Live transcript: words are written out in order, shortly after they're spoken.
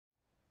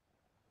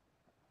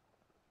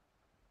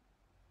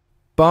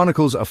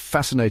Barnacles are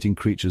fascinating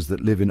creatures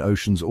that live in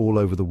oceans all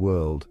over the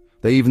world.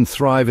 They even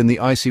thrive in the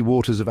icy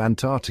waters of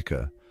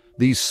Antarctica.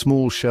 These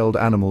small-shelled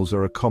animals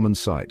are a common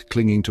sight,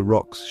 clinging to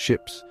rocks,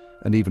 ships,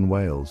 and even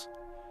whales.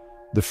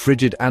 The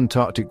frigid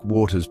Antarctic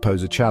waters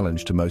pose a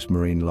challenge to most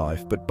marine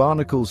life, but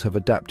barnacles have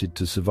adapted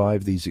to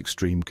survive these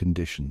extreme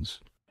conditions.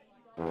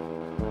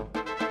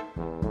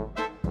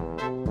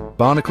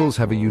 Barnacles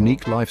have a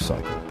unique life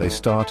cycle. They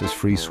start as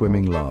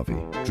free-swimming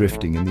larvae,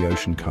 drifting in the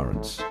ocean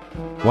currents.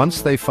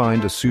 Once they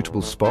find a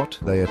suitable spot,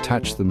 they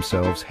attach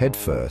themselves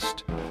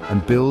headfirst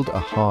and build a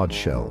hard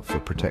shell for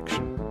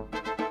protection.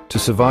 To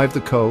survive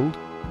the cold,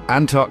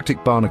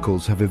 Antarctic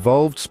barnacles have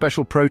evolved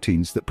special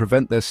proteins that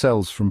prevent their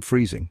cells from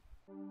freezing.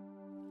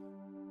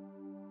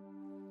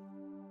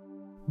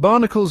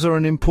 Barnacles are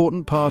an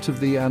important part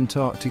of the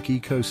Antarctic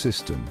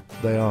ecosystem.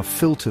 They are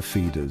filter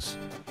feeders,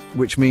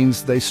 which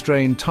means they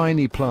strain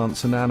tiny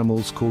plants and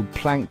animals called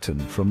plankton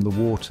from the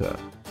water.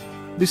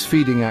 This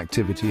feeding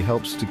activity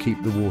helps to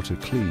keep the water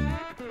clean.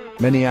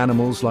 Many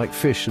animals, like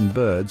fish and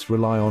birds,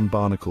 rely on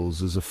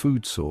barnacles as a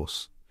food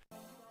source.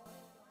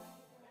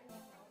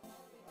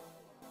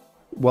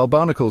 While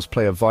barnacles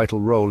play a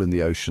vital role in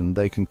the ocean,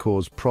 they can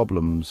cause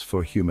problems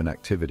for human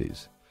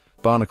activities.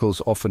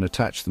 Barnacles often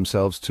attach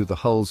themselves to the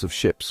hulls of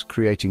ships,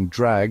 creating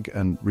drag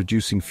and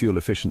reducing fuel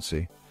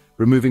efficiency.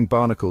 Removing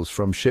barnacles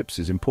from ships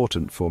is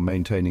important for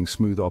maintaining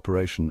smooth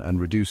operation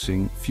and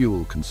reducing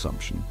fuel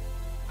consumption.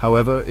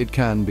 However, it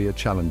can be a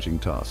challenging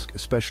task,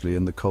 especially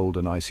in the cold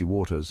and icy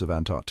waters of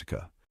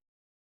Antarctica.